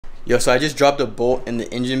Yo, so I just dropped a bolt in the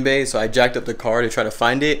engine bay, so I jacked up the car to try to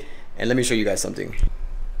find it, and let me show you guys something.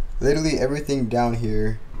 Literally everything down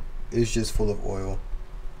here is just full of oil.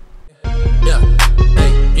 Yeah,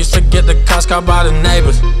 hey, used to get the cost car by the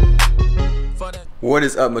neighbors. What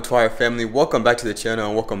is up, Matwire family? Welcome back to the channel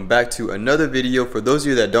and welcome back to another video. For those of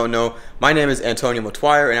you that don't know, my name is Antonio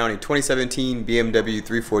Matwire and I own a 2017 BMW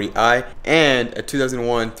 340i and a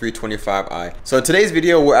 2001 325i. So in today's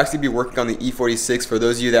video, we'll actually be working on the E46. For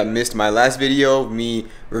those of you that missed my last video, me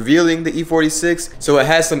revealing the E46. So it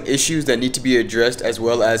has some issues that need to be addressed as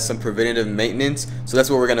well as some preventative maintenance. So that's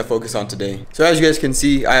what we're gonna focus on today. So as you guys can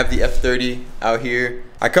see, I have the F30 out here.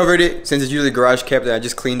 I covered it since it's usually garage kept and I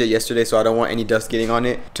just cleaned it yesterday, so I don't want any dust getting on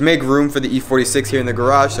it to make room for the E46 here in the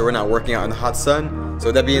garage so we're not working out in the hot sun. So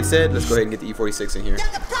with that being said, let's go ahead and get the E46 in here.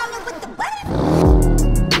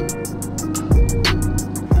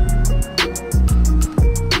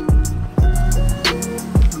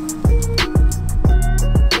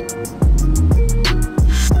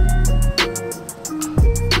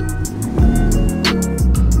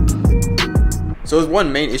 So there's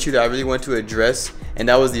one main issue that I really want to address, and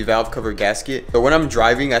that was the valve cover gasket. So when I'm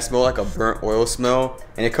driving, I smell like a burnt oil smell,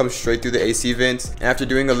 and it comes straight through the AC vents. And after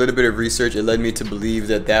doing a little bit of research, it led me to believe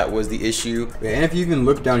that that was the issue. And if you even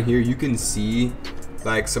look down here, you can see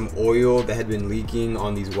like some oil that had been leaking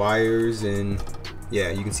on these wires, and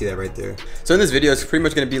yeah, you can see that right there. So in this video, it's pretty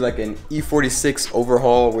much gonna be like an E46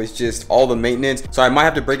 overhaul with just all the maintenance. So I might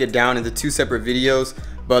have to break it down into two separate videos,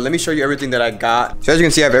 but let me show you everything that I got. So as you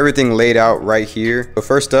can see, I have everything laid out right here. So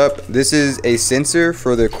first up, this is a sensor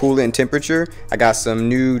for the coolant temperature. I got some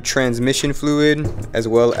new transmission fluid as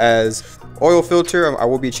well as oil filter. I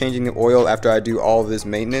will be changing the oil after I do all this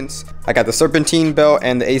maintenance. I got the serpentine belt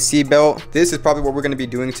and the AC belt. This is probably what we're going to be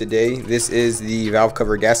doing today. This is the valve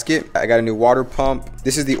cover gasket. I got a new water pump.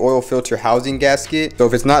 This is the oil filter housing gasket. So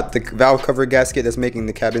if it's not the valve cover gasket that's making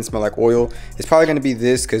the cabin smell like oil, it's probably going to be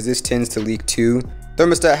this because this tends to leak too.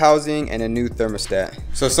 Thermostat housing and a new thermostat.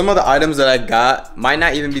 So some of the items that I got might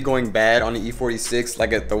not even be going bad on the E46,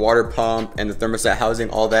 like at the water pump and the thermostat housing,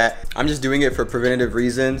 all that. I'm just doing it for preventative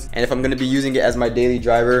reasons, and if I'm going to be using it as my daily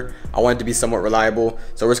driver, I want it to be somewhat reliable.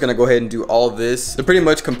 So we're just going to go ahead and do all this to pretty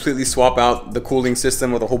much completely swap out the cooling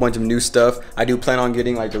system with a whole bunch of new stuff. I do plan on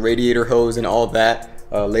getting like the radiator hose and all that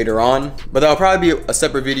later on, but that'll probably be a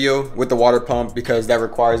separate video with the water pump because that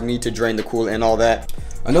requires me to drain the coolant and all that.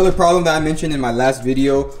 Another problem that I mentioned in my last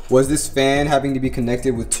video was this fan having to be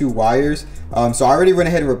connected with two wires. So I already went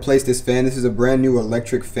ahead and replaced this fan. This is a brand new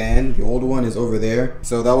electric fan. The old one is over there.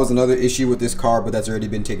 So that was another issue with this car, but that's already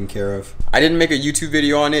been taken care of. I didn't make a YouTube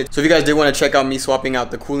video on it. So if you guys did want to check out me swapping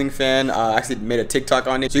out the cooling fan, I actually made a TikTok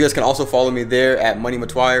on it. So you guys can also follow me there at Money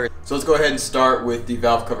Matwire. So let's go ahead and start with the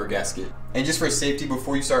valve cover gasket. And just for safety,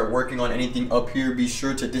 before you start working on anything up here, be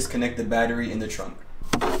sure to disconnect the battery in the trunk.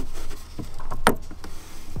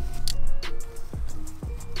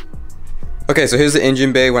 Okay, so here's the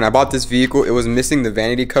engine bay. When I bought this vehicle, it was missing the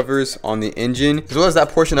vanity covers on the engine, as well as that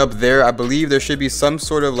portion up there. I believe there should be some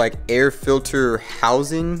sort of like air filter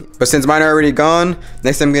housing, but since mine are already gone,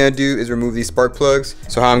 next thing I'm gonna do is remove these spark plugs.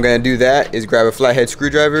 So how I'm gonna do that is grab a flathead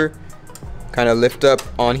screwdriver, kind of lift up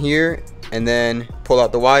on here, and then pull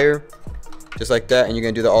out the wire, just like that, and you're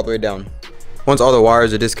gonna do that all the way down. Once all the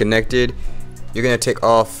wires are disconnected, you're gonna take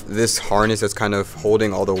off this harness that's kind of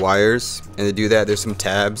holding all the wires, and to do that, there's some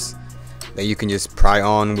tabs that you can just pry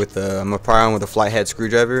on with I'm gonna pry on with a flathead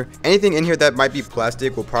screwdriver. Anything in here that might be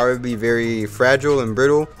plastic will probably be very fragile and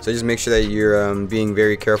brittle, so just make sure that you're being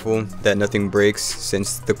very careful that nothing breaks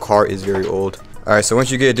since the car is very old. Alright, so once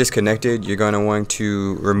you get it disconnected, you're gonna want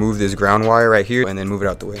to remove this ground wire right here and then move it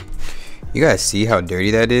out the way. You guys see how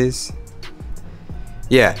dirty that is?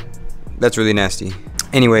 Yeah, that's really nasty.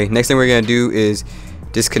 Anyway, next thing we're gonna do is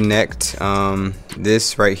disconnect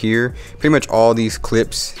this right here, pretty much all these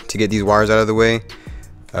clips to get these wires out of the way,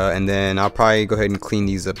 and then I'll probably go ahead and clean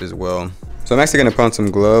these up as well. So I'm actually gonna put on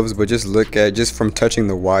some gloves, but just look at, just from touching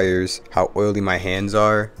the wires, how oily my hands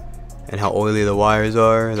are and how oily the wires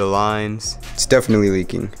are, the lines. It's definitely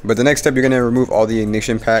leaking. But the next step, you're gonna remove all the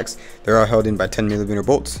ignition packs. They're all held in by 10mm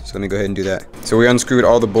bolts, so let me go ahead and do that. So we unscrewed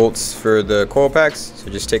all the bolts for the coil packs,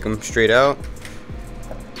 so just take them straight out.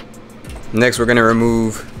 Next, we're gonna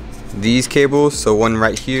remove these cables, so one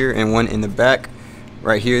right here and one in the back.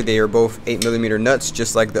 Right here, they are both 8mm nuts,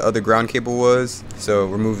 just like the other ground cable was. So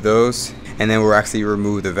remove those, and then we'll actually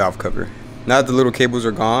remove the valve cover. Now that the little cables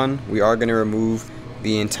are gone, we are gonna remove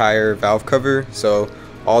the entire valve cover. So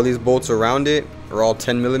all these bolts around it are all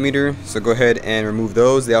 10mm, so go ahead and remove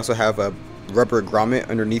those. They also have a rubber grommet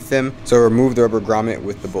underneath them, so remove the rubber grommet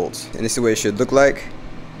with the bolts. And this is what it should look like.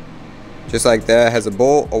 just like that. It has a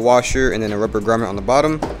bolt, a washer, and then a rubber grommet on the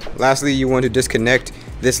bottom. Lastly, you want to disconnect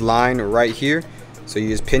this line right here. So you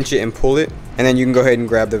just pinch it and pull it, and then you can go ahead and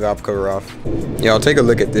grab the valve cover off. Y'all take a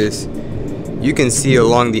look at this. You can see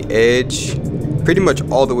along the edge, pretty much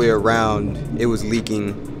all the way around, it was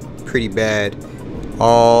leaking pretty bad.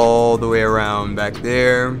 All the way around back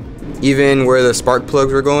there. Even where the spark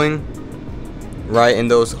plugs were going, right in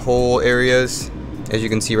those hole areas, as you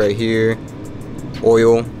can see right here,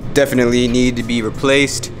 oil definitely need to be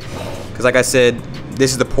replaced. Because like I said,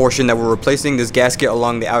 this is the portion that we're replacing, this gasket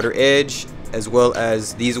along the outer edge, as well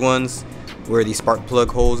as these ones where the spark plug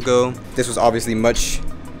holes go. This was obviously much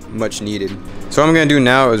needed. So what I'm gonna do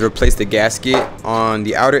now is replace the gasket on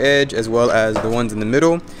the outer edge as well as the ones in the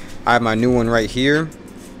middle. I have my new one right here.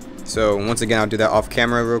 So once again, I'll do that off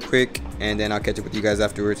camera real quick, and then I'll catch up with you guys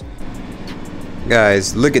afterwards.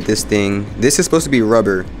 Guys, look at this thing. This is supposed to be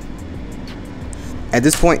rubber. At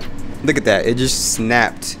this point, look at that, it just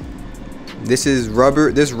snapped. This is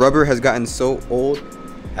rubber. This rubber has gotten so old,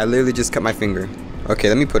 I literally just cut my finger. Okay,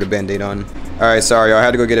 let me put a band-aid on. Alright, sorry, I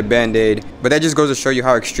had to go get a band-aid. But that just goes to show you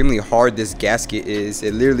how extremely hard this gasket is.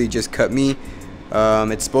 It literally just cut me.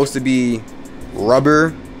 It's supposed to be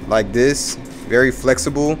rubber like this, very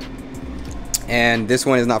flexible. And this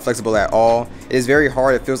one is not flexible at all. It is very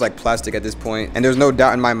hard, it feels like plastic at this point. And there's no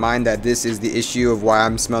doubt in my mind that this is the issue of why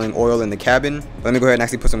I'm smelling oil in the cabin. Let me go ahead and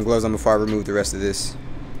actually put some gloves on before I remove the rest of this.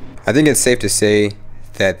 I think it's safe to say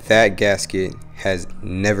that that gasket has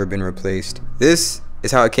never been replaced. This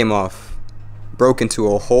is how it came off. Broke into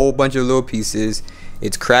a whole bunch of little pieces.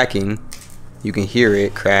 It's cracking. You can hear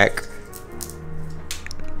it crack.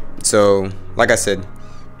 So, like I said,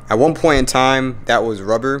 at one point in time, that was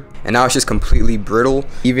rubber, and now it's just completely brittle.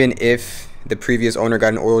 Even if the previous owner got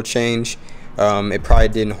an oil change, it probably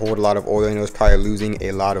didn't hold a lot of oil, and it was probably losing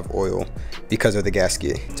a lot of oil because of the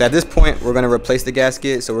gasket. So at this point, we're gonna replace the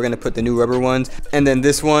gasket. So we're gonna put the new rubber ones, and then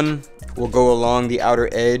this one will go along the outer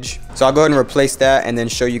edge. So I'll go ahead and replace that and then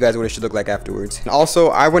show you guys what it should look like afterwards. And also,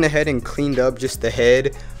 I went ahead and cleaned up just the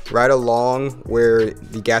head right along where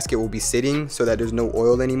the gasket will be sitting so that there's no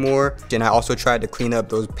oil anymore. And I also tried to clean up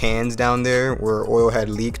those pans down there where oil had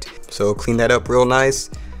leaked. So clean that up real nice.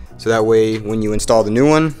 So that way, when you install the new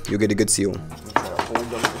one, you'll get a good seal. I'm gonna try to hold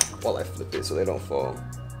them while I flip it so they don't fall.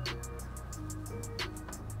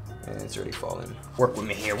 And it's already falling. Work with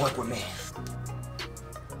me here, work with me.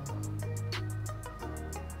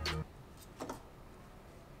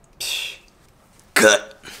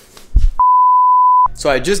 Cut.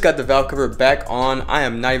 So I just got the valve cover back on. I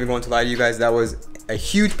am not even going to lie to you guys, that was a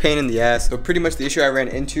huge pain in the ass. So pretty much the issue I ran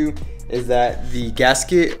into is that the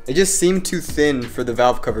gasket, it just seemed too thin for the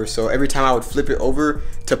valve cover. So every time I would flip it over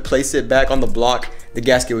to place it back on the block, the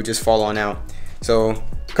gasket would just fall on out. So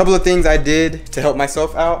a couple of things I did to help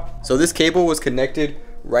myself out. So this cable was connected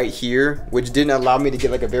right here, which didn't allow me to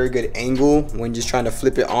get like a very good angle when just trying to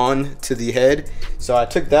flip it on to the head. So I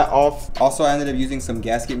took that off. Also, I ended up using some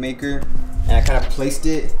gasket maker, and I kind of placed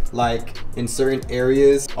it like in certain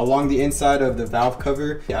areas along the inside of the valve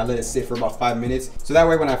cover. I let it sit for about 5 minutes. So that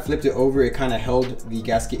way when I flipped it over, it kind of held the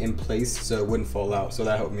gasket in place so it wouldn't fall out. So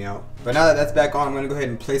that helped me out. But now that that's back on, I'm gonna go ahead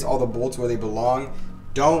and place all the bolts where they belong.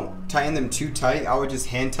 Don't tighten them too tight. I would just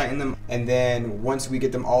hand tighten them, and then once we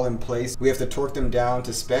get them all in place, we have to torque them down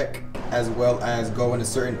to spec as well as go in a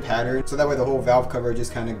certain pattern, so that way the whole valve cover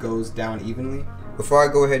just kind of goes down evenly. Before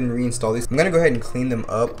I go ahead and reinstall these, I'm gonna go ahead and clean them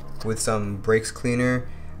up with some brakes cleaner,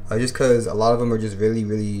 just because a lot of them are just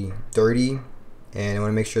really dirty, and I want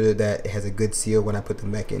to make sure that it has a good seal when I put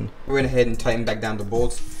them back in. We're gonna head and tighten back down the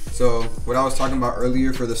bolts. So what I was talking about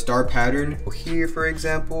earlier for the star pattern, here for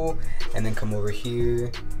example, and then come over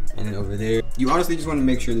here and then over there. You honestly just want to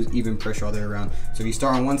make sure there's even pressure all the way around. So if you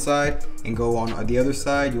start on one side and go on the other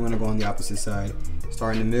side, you want to go on the opposite side.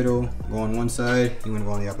 Start in the middle, go on one side, you want to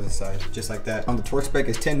go on the opposite side, just like that. On the torque spec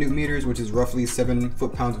is 10 newton meters, which is roughly 7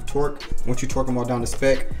 foot-pounds of torque. Once you torque them all down to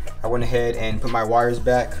spec, I went ahead and put my wires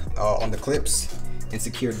back on the clips and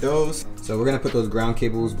secured those. So we're gonna put those ground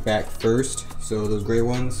cables back first. So those gray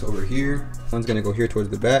ones over here, one's gonna go here towards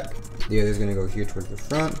the back, the other's gonna go here towards the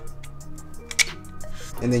front.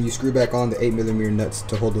 And then you screw back on the 8mm nuts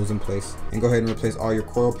to hold those in place. And go ahead and replace all your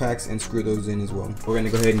coil packs and screw those in as well. We're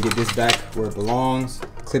gonna go ahead and get this back where it belongs,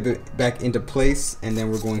 clip it back into place, and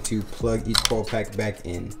then we're going to plug each coil pack back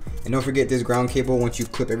in. And don't forget this ground cable, once you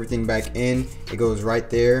clip everything back in, it goes right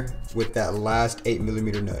there with that last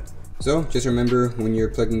 8mm nut. So just remember when you're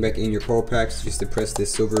plugging back in your coil packs, just to press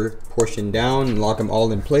this silver portion down and lock them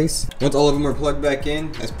all in place. Once all of them are plugged back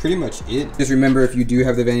in, that's pretty much it. Just remember, if you do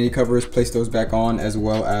have the vanity covers, place those back on, as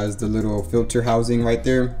well as the little filter housing right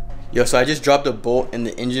there. Yo, so I just dropped a bolt in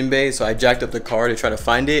the engine bay, so I jacked up the car to try to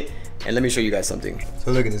find it, and let me show you guys something.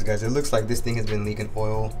 So look at this, guys. It looks like this thing has been leaking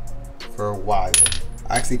oil for a while.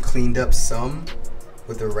 I actually cleaned up some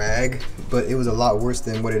with a rag, but it was a lot worse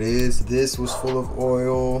than what it is. This was full of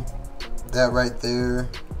oil, that right there.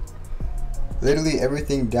 Literally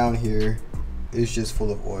everything down here is just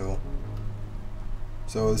full of oil.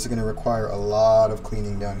 So this is gonna require a lot of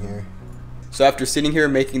cleaning down here. So after sitting here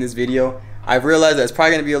making this video, I've realized that it's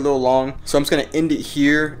probably gonna be a little long, so I'm just gonna end it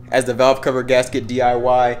here as the valve cover gasket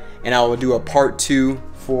DIY, and I will do a part 2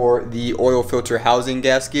 for the oil filter housing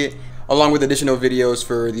gasket, along with additional videos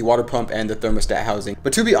for the water pump and the thermostat housing.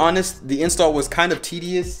 But to be honest, the install was kind of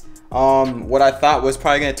tedious. What I thought was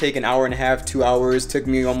probably gonna take an hour and a half, 2 hours, took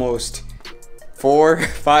me almost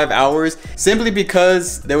 4-5 hours, simply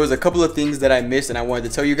because there was a couple of things that I missed and I wanted to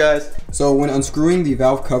tell you guys. So when unscrewing the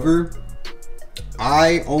valve cover,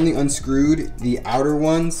 I only unscrewed the outer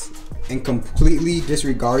ones and completely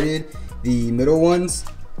disregarded the middle ones.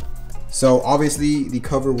 So obviously the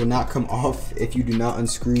cover will not come off if you do not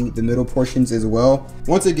unscrew the middle portions as well.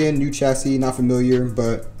 Once again, new chassis, not familiar,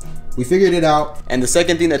 but we figured it out. And the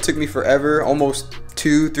second thing that took me forever, almost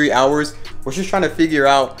 2-3 hours, was just trying to figure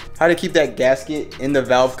out how to keep that gasket in the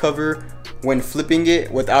valve cover when flipping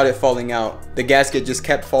it without it falling out. The gasket just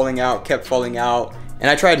kept falling out. And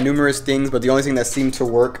I tried numerous things, but the only thing that seemed to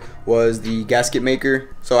work was the gasket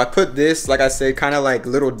maker. So I put this, like I said, kind of like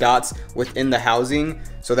little dots within the housing.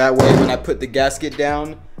 So that way when I put the gasket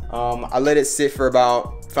down, I let it sit for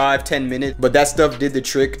about 5-10 minutes, but that stuff did the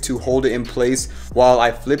trick to hold it in place while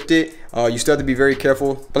I flipped it. You still have to be very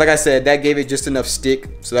careful, but like I said, that gave it just enough stick,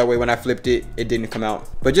 so that way when I flipped it, it didn't come out.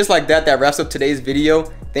 But just like that, that wraps up today's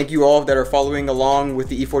video. Thank you all that are following along with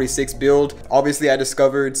the E46 build. Obviously, I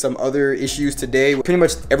discovered some other issues today. Pretty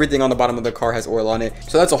much everything on the bottom of the car has oil on it,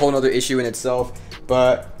 so that's a whole nother issue in itself.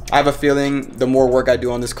 But I have a feeling the more work I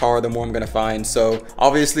do on this car, the more I'm gonna find. So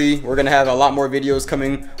obviously, we're gonna have a lot more videos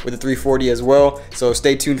coming with the 340 as well, so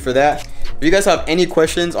stay tuned for that. If you guys have any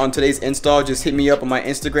questions on today's install, just hit me up on my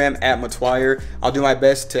Instagram @Matwire. I'll do my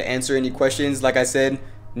best to answer any questions. Like I said,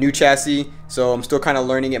 new chassis, so I'm still kind of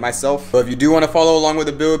learning it myself. But if you do want to follow along with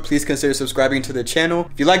the build, please consider subscribing to the channel.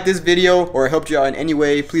 If you like this video or it helped you out in any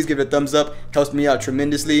way, please give it a thumbs up. It helps me out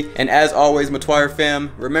tremendously. And as always, Matwire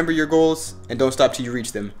fam, remember your goals and don't stop till you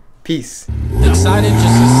reach them. Peace. Excited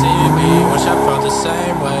just to see me, wish I felt the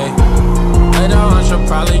same way. Later on she'll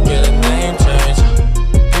probably get a name change.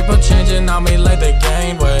 People changing on me like they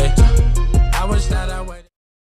gain weight. I wish that I waited.